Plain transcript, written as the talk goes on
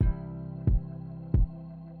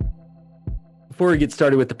Before we get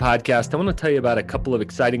started with the podcast, I want to tell you about a couple of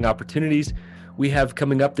exciting opportunities we have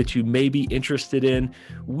coming up that you may be interested in.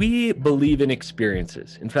 We believe in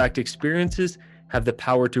experiences. In fact, experiences have the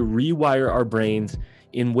power to rewire our brains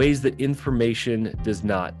in ways that information does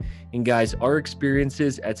not. And guys, our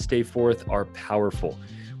experiences at Stay Forth are powerful.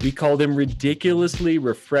 We call them ridiculously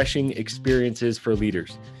refreshing experiences for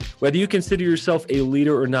leaders. Whether you consider yourself a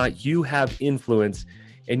leader or not, you have influence,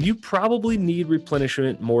 and you probably need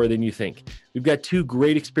replenishment more than you think. We've got two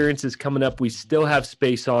great experiences coming up. We still have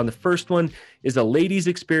space on. The first one is a ladies'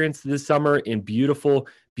 experience this summer in beautiful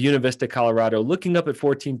Buena Vista, Colorado, looking up at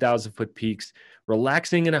 14,000-foot peaks,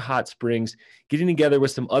 relaxing in a hot springs, getting together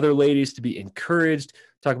with some other ladies to be encouraged,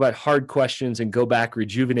 talk about hard questions, and go back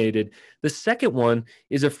rejuvenated. The second one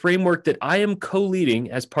is a framework that I am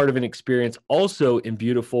co-leading as part of an experience also in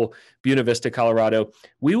beautiful Buena Vista, Colorado.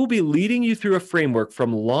 We will be leading you through a framework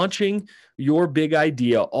from launching your big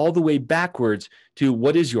idea all the way backwards to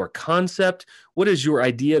what is your concept, what is your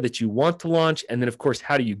idea that you want to launch, and then, of course,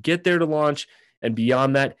 how do you get there to launch? And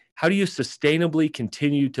beyond that, how do you sustainably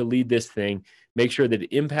continue to lead this thing, make sure that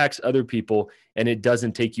it impacts other people and it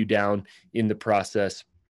doesn't take you down in the process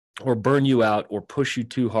or burn you out or push you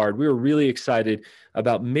too hard? We are really excited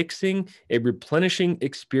about mixing a replenishing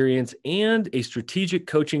experience and a strategic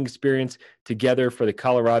coaching experience together for the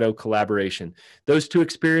Colorado collaboration. Those two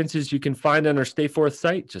experiences you can find on our Stay Forth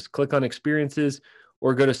site. Just click on experiences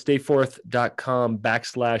or go to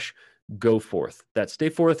stayforth.com/go forth. That's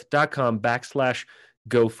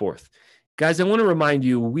stayforth.com/go forth. Guys, I want to remind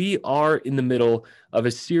you, we are in the middle of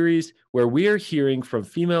a series where we are hearing from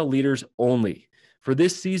female leaders only. For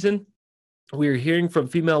this season, we are hearing from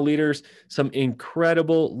female leaders, some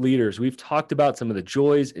incredible leaders. We've talked about some of the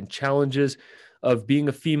joys and challenges of being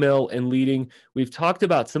a female and leading. We've talked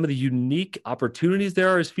about some of the unique opportunities there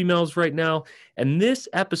are as females right now. And this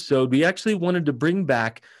episode, we actually wanted to bring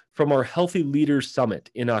back from our Healthy Leaders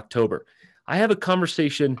Summit in October. I have a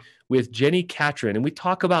conversation with Jenny Catron, and we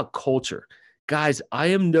talk about culture. Guys, I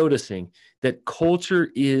am noticing that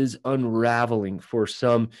culture is unraveling for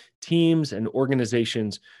some teams and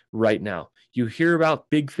organizations right now. You hear about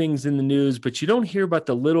big things in the news, but you don't hear about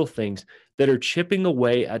the little things that are chipping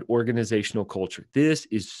away at organizational culture. This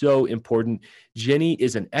is so important. Jenny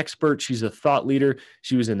is an expert. She's a thought leader.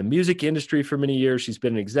 She was in the music industry for many years. She's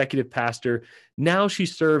been an executive pastor. Now she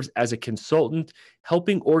serves as a consultant,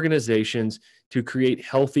 helping organizations to create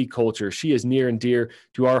healthy culture. She is near and dear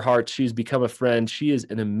to our hearts. She's become a friend. She is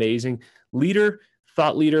an amazing leader,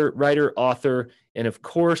 thought leader, writer, author, and of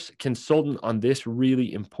course, consultant on this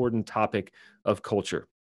really important topic of culture.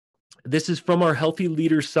 This is from our Healthy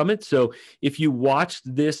Leaders Summit. So if you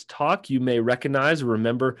watched this talk, you may recognize or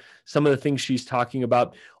remember some of the things she's talking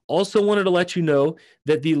about. Also wanted to let you know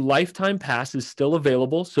that the lifetime pass is still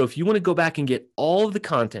available. So if you want to go back and get all of the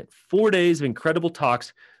content, 4 days of incredible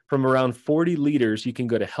talks from around 40 leaders, you can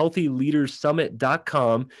go to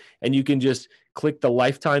healthyleadersummit.com and you can just click the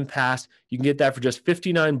lifetime pass. You can get that for just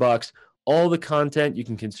 $59. All the content, you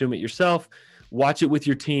can consume it yourself, watch it with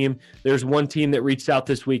your team. There's one team that reached out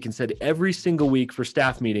this week and said every single week for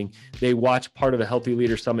staff meeting, they watch part of a Healthy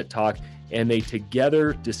Leader Summit talk and they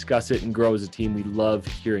together discuss it and grow as a team. We love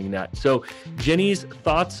hearing that. So Jenny's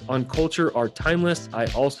thoughts on culture are timeless. I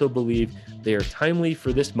also believe they are timely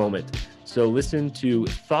for this moment. So listen to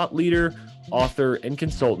thought leader, author, and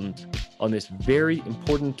consultant on this very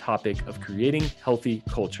important topic of creating healthy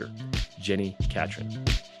culture, Jenny Catron.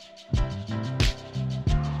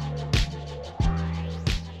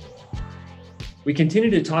 We continue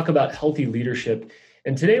to talk about healthy leadership,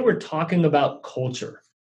 and today we're talking about culture.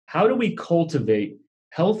 How do we cultivate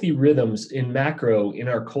healthy rhythms in macro in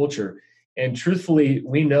our culture? And truthfully,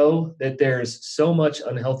 we know that there's so much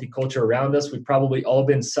unhealthy culture around us. We've probably all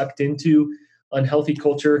been sucked into unhealthy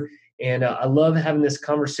culture, and I love having this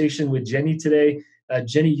conversation with Jenny today.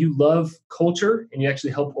 Jenny, you love culture, and you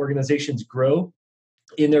actually help organizations grow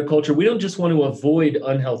in their culture. We don't just want to avoid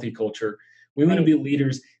unhealthy culture. We want to be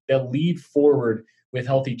leaders that lead forward with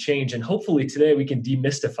healthy change. And hopefully today we can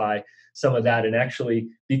demystify some of that and actually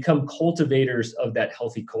become cultivators of that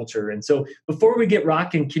healthy culture. And so before we get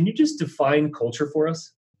rocking, can you just define culture for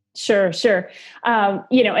us? Sure.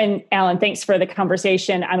 And Alan, thanks for the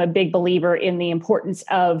conversation. I'm a big believer in the importance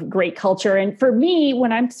of great culture. And for me,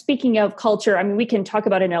 when I'm speaking of culture, I mean, we can talk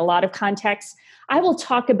about it in a lot of contexts. I will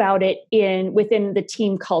talk about it within the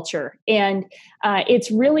team culture. And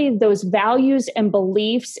it's really those values and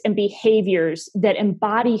beliefs and behaviors that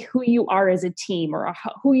embody who you are as a team or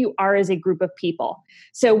who you are as a group of people.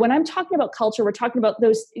 So when I'm talking about culture, we're talking about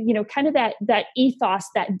those, kind of that ethos,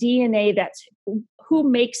 that DNA, that's who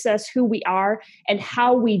makes us who we are and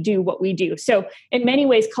how we do what we do. So in many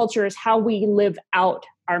ways, culture is how we live out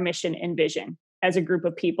our mission and vision as a group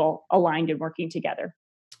of people aligned and working together.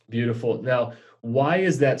 Beautiful. Now, why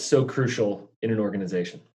is that so crucial in an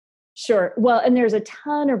organization? Sure. Well, and there's a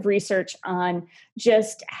ton of research on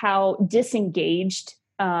just how disengaged,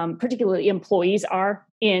 particularly employees are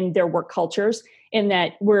in their work cultures. In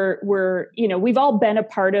that we've all been a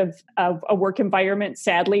part of a work environment,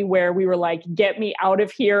 sadly, where we were like, get me out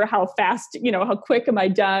of here. How fast, how quick am I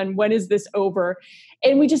done? When is this over?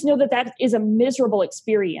 And we just know that is a miserable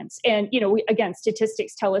experience. And, again,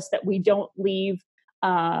 statistics tell us that we don't leave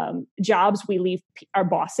jobs, we leave our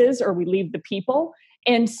bosses or we leave the people.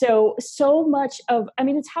 And so much of,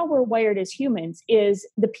 it's how we're wired as humans is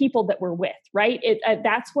the people that we're with, right?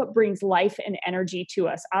 That's what brings life and energy to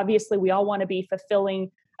us. Obviously, we all want to be fulfilling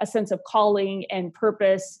a sense of calling and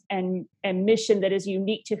purpose and mission that is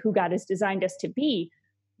unique to who God has designed us to be.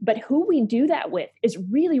 But who we do that with is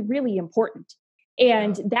really, really important.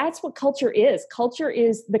 And that's what culture is. Culture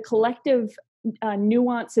is the collective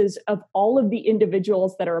nuances of all of the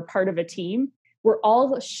individuals that are a part of a team. We're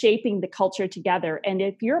all shaping the culture together. And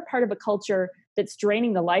if you're a part of a culture that's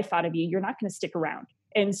draining the life out of you, you're not going to stick around.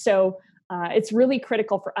 And so it's really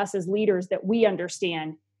critical for us as leaders that we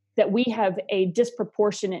understand that we have a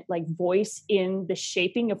disproportionate voice in the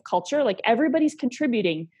shaping of culture. Everybody's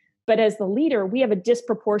contributing, but as the leader, we have a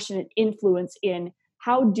disproportionate influence in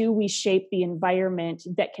how do we shape the environment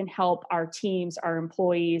that can help our teams, our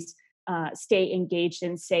employees stay engaged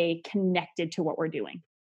and stay connected to what we're doing.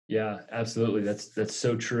 Yeah, absolutely. That's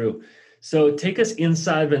so true. So take us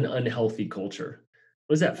inside of an unhealthy culture.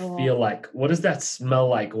 What does that feel like? What does that smell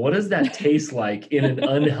like? What does that taste like in an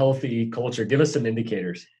unhealthy culture? Give us some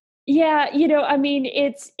indicators. Yeah,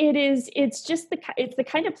 it's the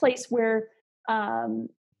kind of place where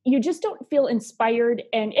you just don't feel inspired.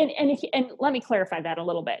 And let me clarify that a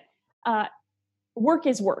little bit. Work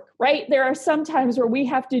is work, right? There are some times where we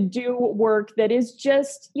have to do work that is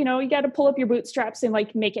just, you got to pull up your bootstraps and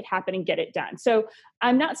make it happen and get it done. So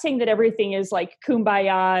I'm not saying that everything is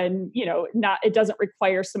kumbaya and, it doesn't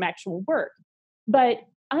require some actual work, but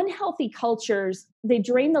unhealthy cultures, they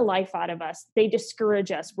drain the life out of us. They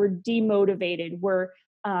discourage us. We're demotivated. We're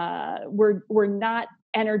not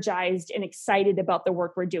energized and excited about the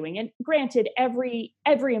work we're doing. And granted, every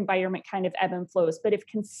environment kind of ebb and flows, but if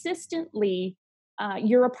consistently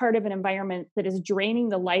you're a part of an environment that is draining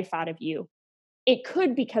the life out of you, it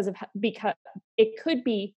could be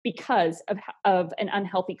because of an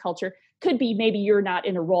unhealthy culture. Could be maybe you're not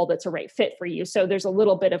in a role that's a right fit for you. So there's a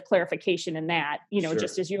little bit of clarification in that, Sure.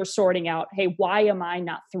 Just as you're sorting out, hey, why am I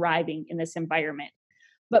not thriving in this environment?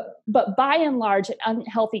 But by and large, an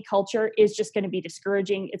unhealthy culture is just going to be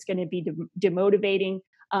discouraging. It's going to be demotivating.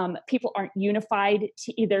 People aren't unified.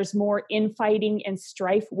 There's more infighting and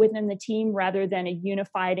strife within the team rather than a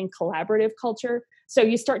unified and collaborative culture. So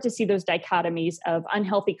you start to see those dichotomies of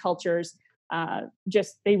unhealthy cultures.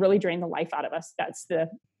 They really drain the life out of us. That's the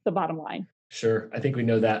bottom line. Sure. I think we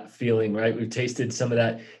know that feeling, right? We've tasted some of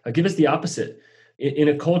that. Give us the opposite. In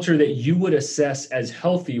a culture that you would assess as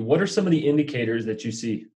healthy, what are some of the indicators that you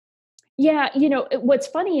see? Yeah, what's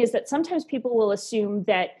funny is that sometimes people will assume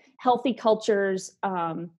that healthy cultures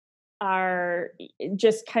are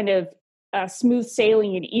just kind of smooth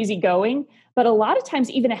sailing and easygoing. But a lot of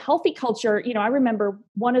times, even a healthy culture, I remember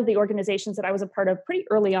one of the organizations that I was a part of pretty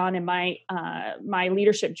early on in my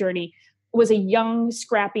leadership journey was a young,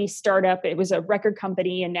 scrappy startup. It was a record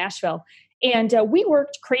company in Nashville. And we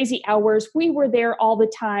worked crazy hours. We were there all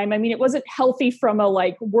the time. It wasn't healthy from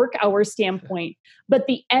a work hour standpoint, but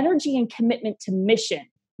the energy and commitment to mission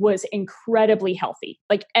was incredibly healthy.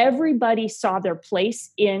 Everybody saw their place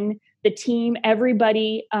in the team.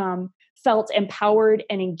 Everybody felt empowered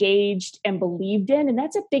and engaged and believed in. And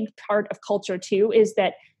that's a big part of culture too, is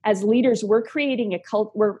that as leaders, we're creating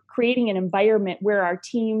an environment where our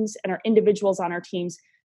teams and our individuals on our teams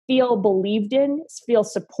feel believed in, feel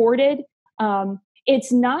supported.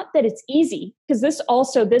 It's not that it's easy, because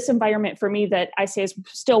this environment for me that I say is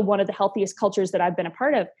still one of the healthiest cultures that I've been a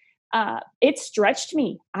part of. It stretched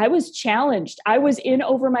me. I was challenged. I was in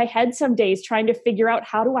over my head some days trying to figure out,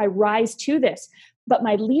 how do I rise to this? But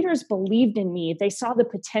my leaders believed in me. They saw the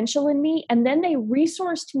potential in me, and then they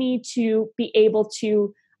resourced me to be able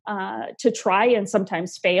to try and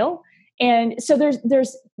sometimes fail. And so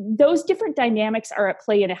there's those different dynamics are at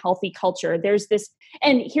play in a healthy culture. There's this,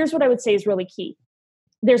 and here's what I would say is really key.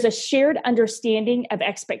 There's a shared understanding of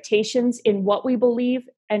expectations in what we believe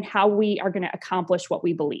and how we are going to accomplish what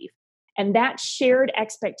we believe. And that shared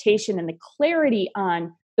expectation and the clarity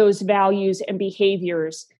on those values and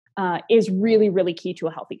behaviors is really, really key to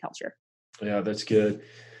a healthy culture. Yeah, that's good.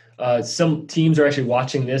 Some teams are actually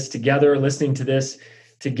watching this together, listening to this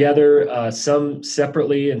together, some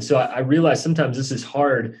separately. And so I realize sometimes this is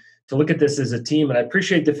hard to look at this as a team. And I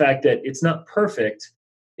appreciate the fact that it's not perfect.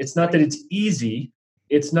 It's not that it's easy.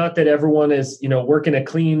 It's not that everyone is, working a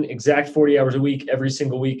clean, exact 40 hours a week, every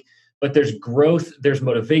single week, but there's growth, there's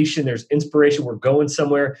motivation, there's inspiration. We're going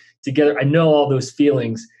somewhere together. I know all those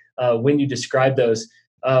feelings when you describe those.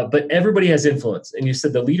 But everybody has influence. And you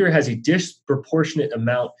said the leader has a disproportionate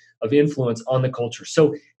amount of influence on the culture.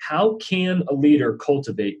 So how can a leader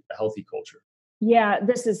cultivate a healthy culture? Yeah,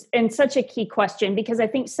 this is such a key question, because I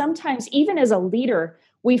think sometimes even as a leader,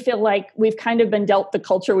 we feel like we've kind of been dealt the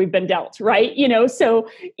culture we've been dealt, right? So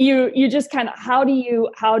you just kind of, how do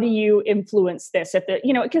you influence this? If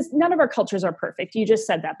because none of our cultures are perfect. You just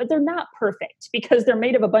said that, but they're not perfect because they're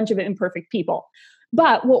made of a bunch of imperfect people.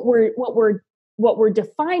 But what we're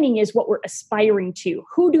defining is what we're aspiring to.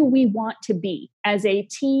 Who do we want to be as a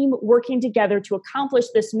team working together to accomplish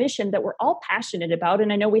this mission that we're all passionate about?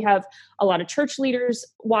 And I know we have a lot of church leaders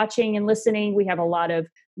watching and listening. We have a lot of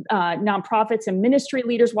nonprofits and ministry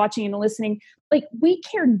leaders watching and listening. Like, we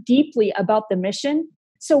care deeply about the mission.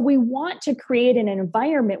 So we want to create an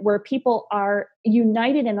environment where people are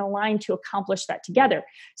united and aligned to accomplish that together.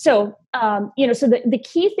 So, so the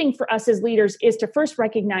key thing for us as leaders is to first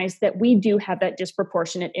recognize that we do have that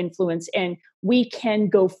disproportionate influence, and we can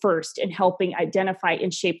go first in helping identify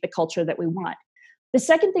and shape the culture that we want. The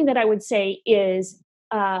second thing that I would say is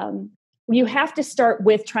you have to start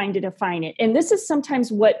with trying to define it. And this is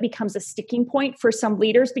sometimes what becomes a sticking point for some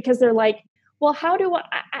leaders, because they're like, well, how do I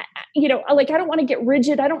don't want to get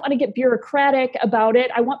rigid. I don't want to get bureaucratic about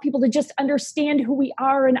it. I want people to just understand who we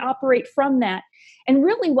are and operate from that. And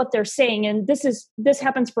really what they're saying, and this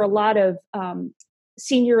happens for a lot of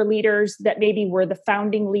senior leaders that maybe were the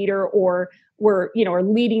founding leader or are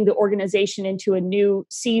leading the organization into a new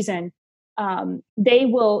season. They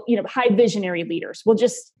will, high visionary leaders will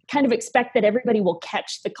just kind of expect that everybody will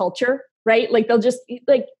catch the culture, right? Like they'll just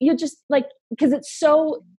because it's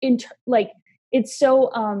so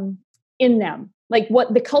in them, like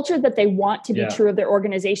what the culture that they want to be true of their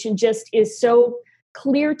organization just is so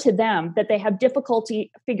clear to them that they have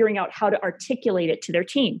difficulty figuring out how to articulate it to their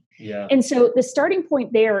team. Yeah. And so the starting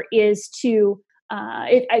point there is to,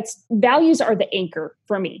 it's values are the anchor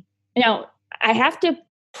for me. Now, I have to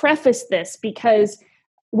preface this because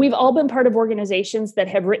we've all been part of organizations that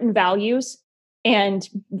have written values and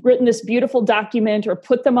written this beautiful document or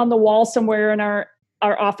put them on the wall somewhere in our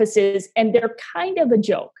offices, and they're kind of a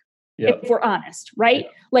joke, if we're honest, right?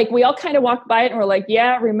 Yep. Like we all kind of walk by it and we're like,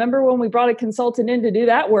 yeah, remember when we brought a consultant in to do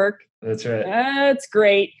that work? That's right. That's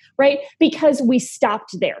great, right? Because we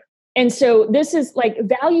stopped there. And so this is like,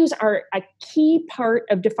 values are a key part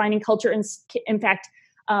of defining culture. And in fact,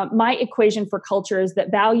 my equation for culture is that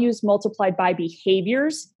values multiplied by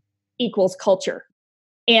behaviors equals culture.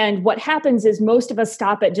 And what happens is most of us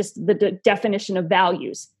stop at just the definition of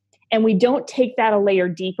values. And we don't take that a layer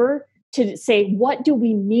deeper to say, what do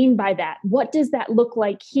we mean by that? What does that look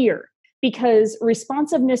like here? Because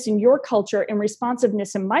responsiveness in your culture and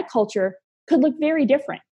responsiveness in my culture could look very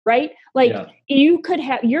different, right? Like you could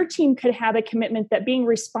have, your team could have a commitment that being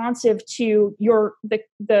responsive to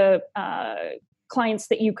the clients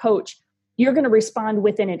that you coach, you're going to respond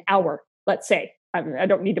within an hour, let's say. I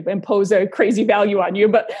don't need to impose a crazy value on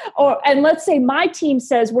you, and let's say my team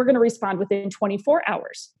says we're going to respond within 24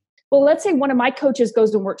 hours. Well, let's say one of my coaches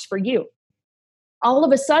goes and works for you. All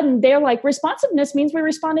of a sudden, they're like, responsiveness means we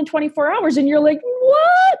respond in 24 hours. And you're like,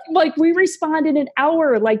 what? Like, we respond in an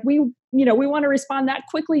hour. Like, we want to respond that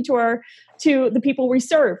quickly to the people we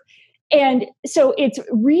serve. And so it's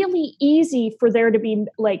really easy for there to be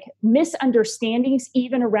like misunderstandings,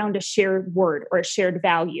 even around a shared word or a shared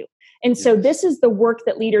value. And so this is the work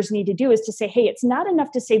that leaders need to do, is to say, hey, it's not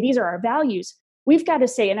enough to say these are our values. We've got to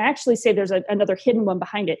say, and I actually say there's another hidden one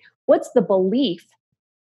behind it. What's the belief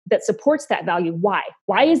that supports that value? Why?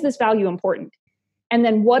 Why is this value important? And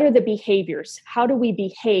then what are the behaviors? How do we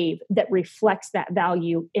behave that reflects that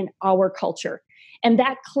value in our culture? And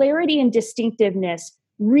that clarity and distinctiveness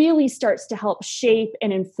really starts to help shape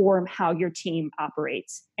and inform how your team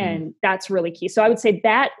operates. And that's really key. So I would say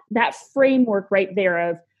that framework right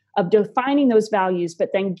there of defining those values, but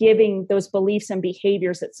then giving those beliefs and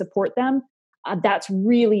behaviors that support them, that's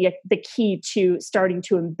really the key to starting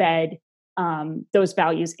to embed those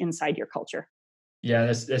values inside your culture. Yeah,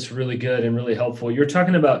 that's really good and really helpful. You're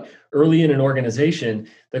talking about early in an organization,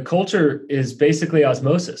 the culture is basically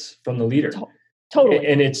osmosis from the leader. Totally.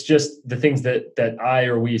 And it's just the things that I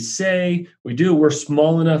or we say, we do. We're a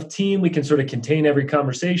small enough team, we can sort of contain every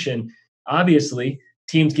conversation. Obviously,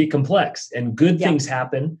 teams get complex and good Yep. things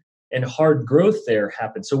happen and hard growth there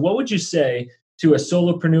happens. So what would you say to a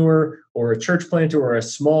solopreneur or a church planter or a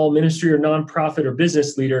small ministry or nonprofit or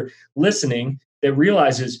business leader listening that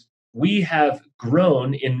realizes we have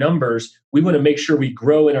grown in numbers? We want to make sure we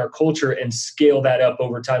grow in our culture and scale that up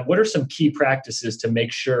over time. What are some key practices to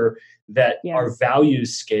make sure that our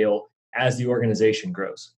values scale as the organization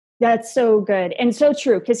grows? That's so good and so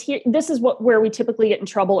true, because this is where we typically get in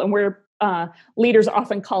trouble, and where leaders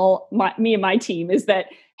often call me and my team is that,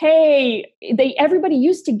 hey, everybody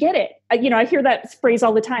used to get it. I hear that phrase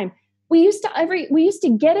all the time. We used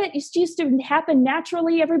to get it. It used to happen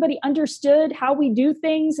naturally. Everybody understood how we do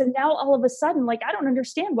things, and now all of a sudden, like, I don't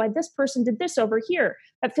understand why this person did this over here.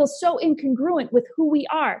 That feels so incongruent with who we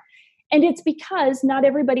are. And it's because not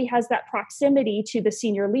everybody has that proximity to the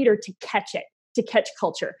senior leader to catch it, to catch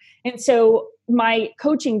culture. And so my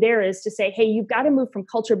coaching there is to say, hey, you've got to move from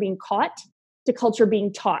culture being caught to culture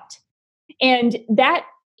being taught. And that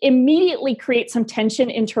immediately creates some tension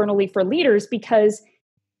internally for leaders, because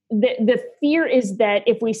the fear is that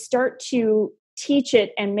if we start to teach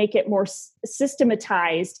it and make it more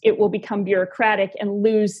systematized, it will become bureaucratic and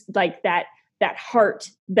lose like that heart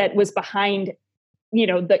that was behind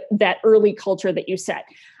that early culture that you set.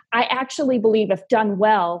 I actually believe if done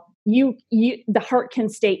well, the heart can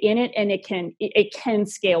stay in it, and it can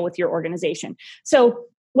scale with your organization. So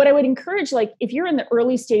what I would encourage, like, if you're in the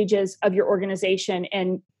early stages of your organization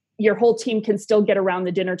and your whole team can still get around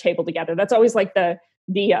the dinner table together, that's always like the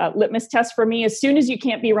litmus test for me. As soon as you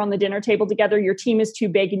can't be around the dinner table together, your team is too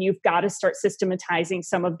big, and you've got to start systematizing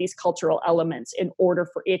some of these cultural elements in order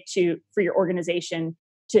for your organization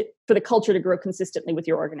for the culture to grow consistently with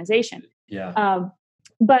your organization. Yeah.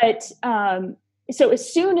 So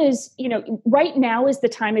as soon as, right now is the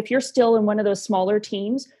time, if you're still in one of those smaller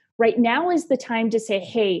teams, right now is the time to say,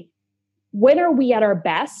 hey, when are we at our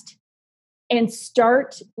best? And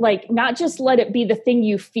start, like, not just let it be the thing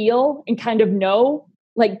you feel and kind of know,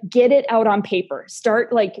 like, get it out on paper.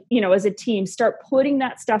 Start, like, as a team, start putting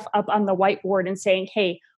that stuff up on the whiteboard and saying,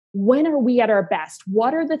 hey, when are we at our best?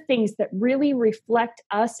 What are the things that really reflect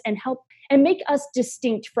us and help and make us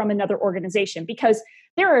distinct from another organization? Because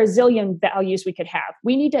there are a zillion values we could have.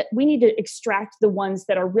 We need to extract the ones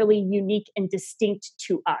that are really unique and distinct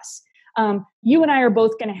to us. You and I are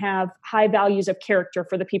both going to have high values of character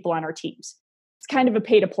for the people on our teams. It's kind of a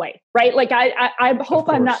pay to play, right? Like, I hope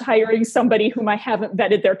I'm not hiring somebody whom I haven't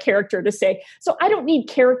vetted their character to say, so I don't need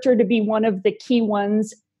character to be one of the key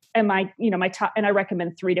ones. And my top, and I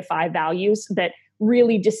recommend 3 to 5 values that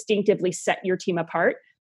really distinctively set your team apart.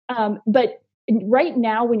 But right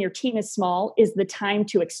now, when your team is small, is the time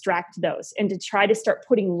to extract those and to try to start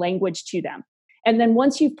putting language to them. And then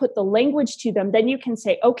once you've put the language to them, then you can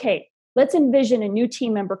say, okay, let's envision a new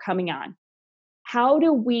team member coming on. How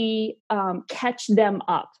do we catch them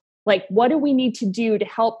up? Like, what do we need to do to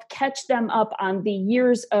help catch them up on the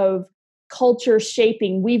years of culture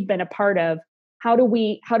shaping we've been a part of? How do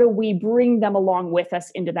we bring them along with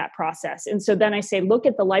us into that process? And so then I say, look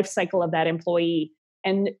at the life cycle of that employee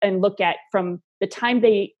and look at from the time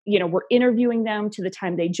they, we're interviewing them to the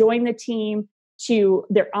time they join the team to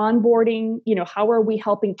their onboarding, how are we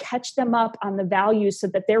helping catch them up on the values so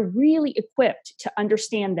that they're really equipped to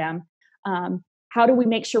understand them? How do we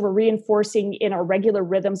make sure we're reinforcing in our regular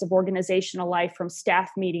rhythms of organizational life, from staff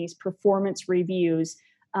meetings, performance reviews,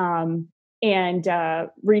 and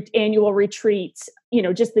annual retreats,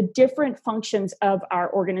 just the different functions of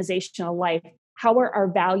our organizational life. How are our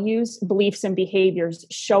values, beliefs, and behaviors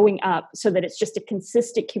showing up so that it's just a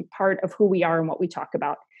consistent part of who we are and what we talk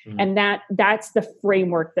about? Mm-hmm. And that's the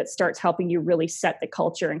framework that starts helping you really set the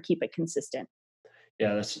culture and keep it consistent.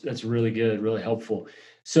 Yeah, that's really good, really helpful.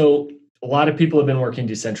 So a lot of people have been working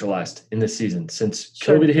decentralized in this season since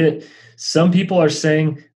COVID hit. Some people are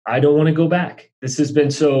saying, I don't want to go back. This has been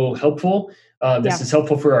so helpful. This is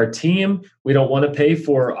helpful for our team. We don't want to pay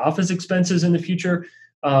for office expenses in the future.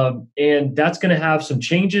 And that's going to have some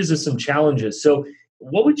changes and some challenges. So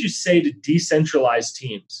what would you say to decentralized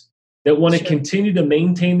teams that want to continue to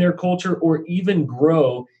maintain their culture or even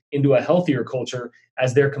grow into a healthier culture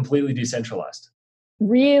as they're completely decentralized?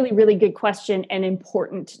 Really, really good question and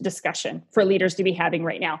important discussion for leaders to be having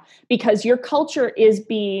right now, because your culture is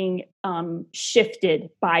being shifted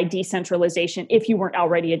by decentralization if you weren't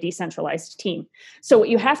already a decentralized team. So what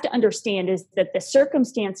you have to understand is that the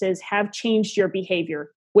circumstances have changed your behavior,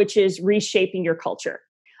 which is reshaping your culture.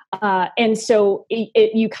 And so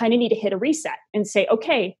you kind of need to hit a reset and say,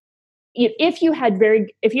 okay, if you had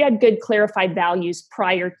good clarified values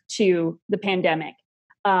prior to the pandemic,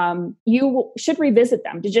 you should revisit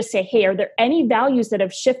them to just say, hey, are there any values that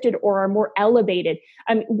have shifted or are more elevated?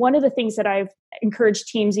 One of the things that I've encouraged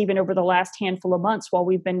teams even over the last handful of months while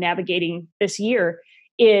we've been navigating this year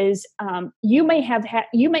is you may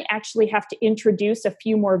actually have to introduce a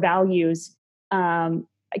few more values.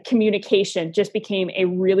 Communication just became a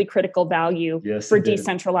really critical value for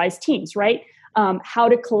decentralized teams, right? How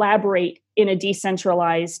to collaborate in a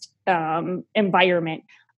decentralized environment.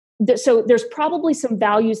 So there's probably some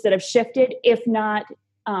values that have shifted, if not,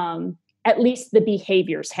 at least the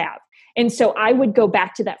behaviors have. And so I would go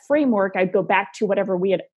back to that framework. I'd go back to whatever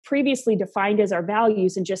we had previously defined as our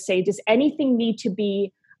values and just say, does anything need to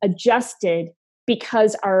be adjusted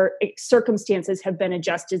because our circumstances have been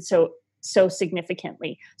adjusted so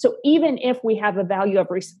significantly? So even if we have a value of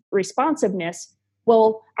responsiveness,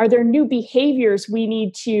 well, are there new behaviors we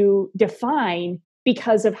need to define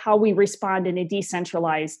because of how we respond in a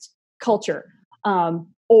decentralized culture?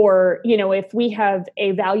 Or, if we have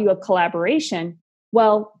a value of collaboration,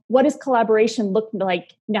 well, what does collaboration look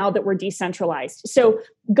like now that we're decentralized? So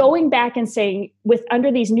going back and saying,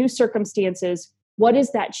 under these new circumstances, what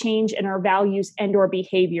is that change in our values and or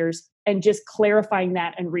behaviors, and just clarifying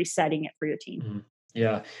that and resetting it for your team. Mm-hmm.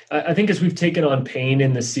 Yeah. I think as we've taken on pain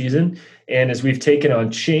in this season, and as we've taken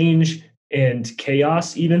on change and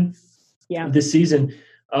chaos even this season,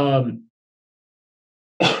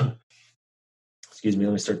 excuse me,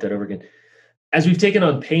 let me start that over again. As we've taken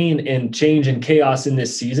on pain and change and chaos in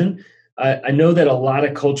this season, I know that a lot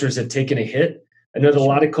of cultures have taken a hit. I know that a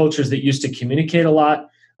lot of cultures that used to communicate a lot,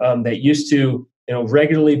 that used to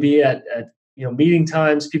regularly be at meeting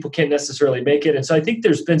times, people can't necessarily make it. And so I think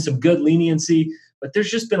there's been some good leniency, but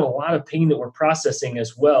there's just been a lot of pain that we're processing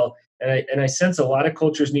as well. And I sense a lot of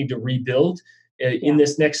cultures need to rebuild in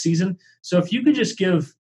this next season. So if you could just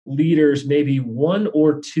give leaders maybe one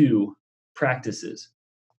or two practices,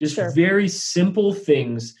 just very simple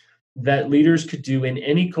things that leaders could do in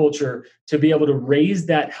any culture to be able to raise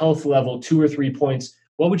that health level 2 or 3 points,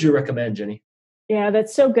 what would you recommend, Jenny? Yeah,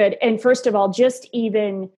 that's so good. And first of all, just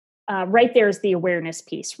even right there is the awareness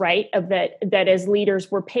piece, right? Of that as leaders,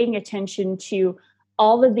 we're paying attention to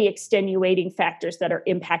all of the extenuating factors that are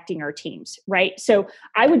impacting our teams, right? So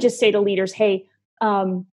I would just say to leaders, hey,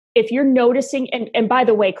 if you're noticing, and by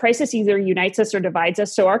the way, crisis either unites us or divides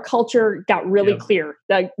us. So our culture got really clear.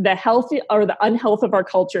 The health or the unhealth of our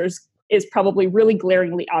cultures is probably really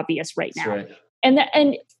glaringly obvious right now. Right.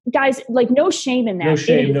 And guys, like no shame in that. No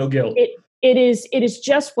shame, no guilt. It is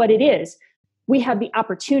just what it is. We have the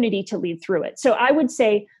opportunity to lead through it. So I would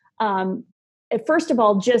say, first of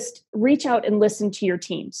all, just reach out and listen to your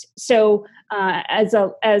teams. So as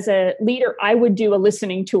a leader, I would do a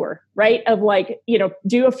listening tour, right? Of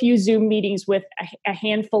do a few Zoom meetings with a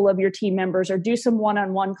handful of your team members, or do some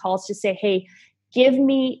one-on-one calls to say, hey, give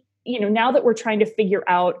me, now that we're trying to figure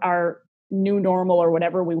out our new normal or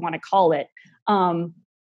whatever we want to call it,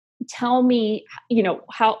 tell me,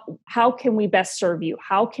 how can we best serve you?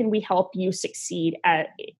 How can we help you succeed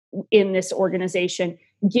in this organization,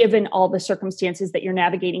 given all the circumstances that you're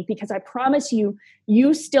navigating? Because I promise you,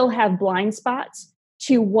 you still have blind spots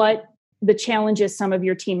to what the challenges some of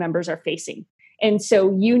your team members are facing. And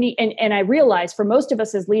so you need, and I realize for most of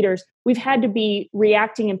us as leaders, we've had to be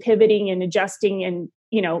reacting and pivoting and adjusting and,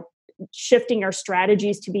 shifting our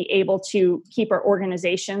strategies to be able to keep our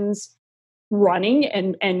organizations running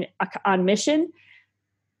and on mission.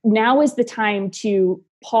 Now is the time to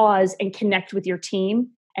pause and connect with your team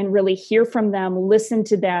and really hear from them, listen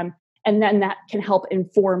to them, and then that can help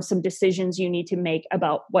inform some decisions you need to make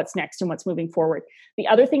about what's next and what's moving forward. The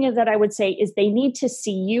other thing that I would say is they need to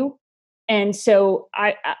see you. And so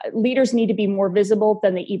leaders need to be more visible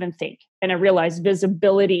than they even think. And I realize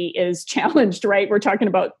visibility is challenged, right? We're talking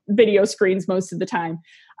about video screens most of the time.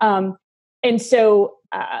 And so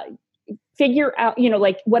figure out,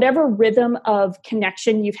 whatever rhythm of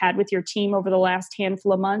connection you've had with your team over the last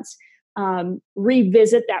handful of months,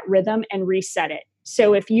 revisit that rhythm and reset it.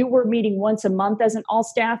 So if you were meeting once a month as an all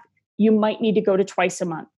staff, you might need to go to twice a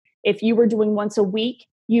month. If you were doing once a week,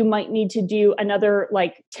 you might need to do another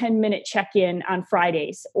 10-minute check-in on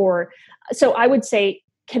Fridays. So I would say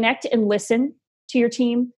connect and listen to your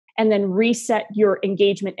team, and then reset your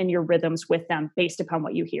engagement and your rhythms with them based upon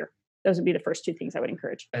what you hear. Those would be the first two things I would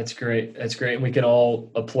encourage. That's great. That's great. And we can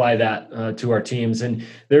all apply that to our teams. And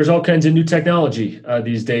there's all kinds of new technology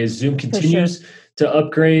these days. Zoom continues to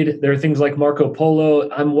upgrade. There are things like Marco Polo.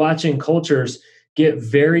 I'm watching cultures get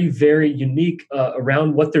very, very unique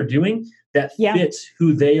around what they're doing that fits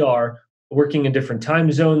who they are. Working in different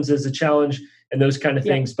time zones is a challenge. and those kind of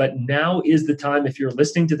things. But now is the time. If you're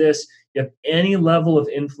listening to this, you have any level of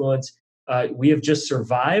influence. We have just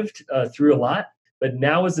survived through a lot, but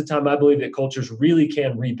now is the time, I believe, that cultures really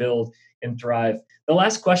can rebuild and thrive. The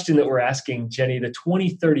last question that we're asking, Jenny, the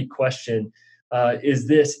 2030 question, is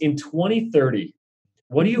this: in 2030,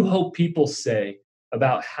 what do you hope people say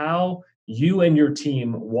about how you and your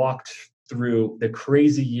team walked through the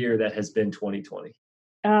crazy year that has been 2020?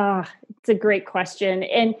 It's a great question.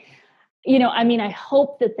 And, I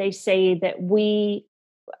hope that they say that we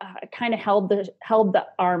kind of held the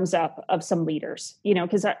arms up of some leaders,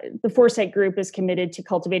 because the Foresight Group is committed to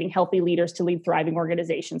cultivating healthy leaders to lead thriving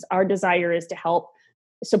organizations. Our desire is to help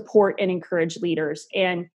support and encourage leaders.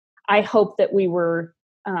 And I hope that we were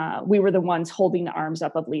the ones holding the arms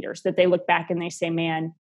up of leaders, that they look back and they say,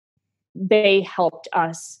 man, they helped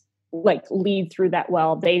us lead through that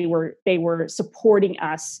well. They were supporting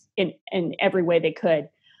us in every way they could.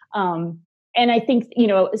 And I think,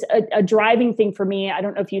 a driving thing for me, I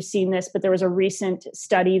don't know if you've seen this, but there was a recent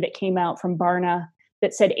study that came out from Barna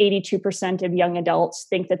that said 82% of young adults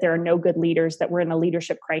think that there are no good leaders, that we're in a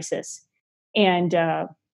leadership crisis. And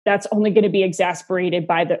that's only going to be exacerbated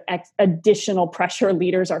by the additional pressure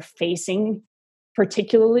leaders are facing,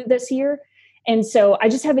 particularly this year. And so I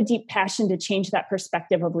just have a deep passion to change that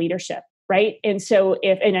perspective of leadership. Right. And so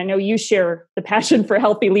and I know you share the passion for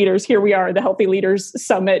healthy leaders. Here we are, the Healthy Leaders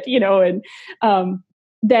Summit, and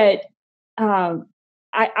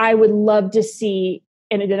I would love to see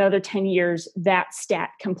in another 10 years that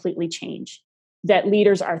stat completely change, that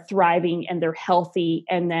leaders are thriving and they're healthy,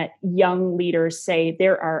 and that young leaders say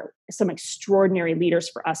there are some extraordinary leaders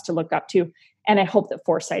for us to look up to. And I hope that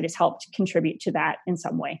Foresight has helped contribute to that in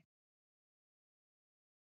some way.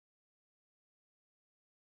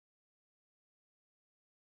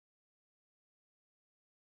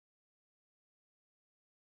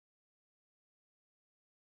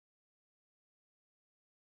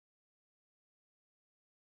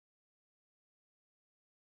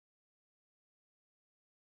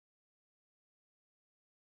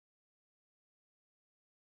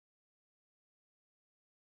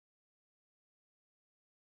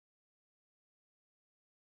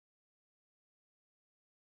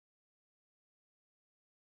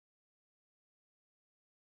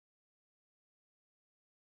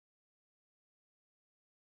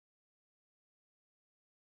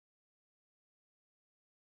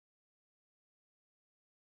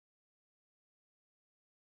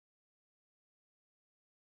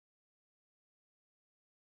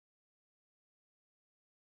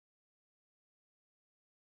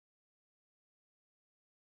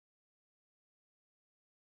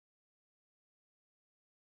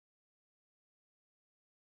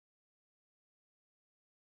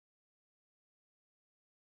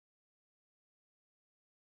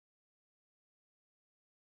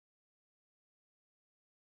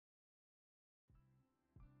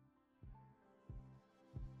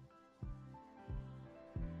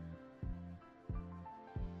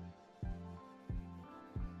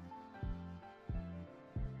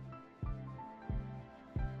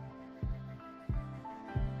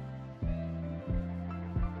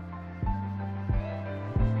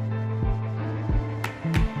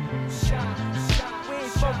 We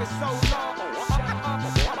ain't focused so long.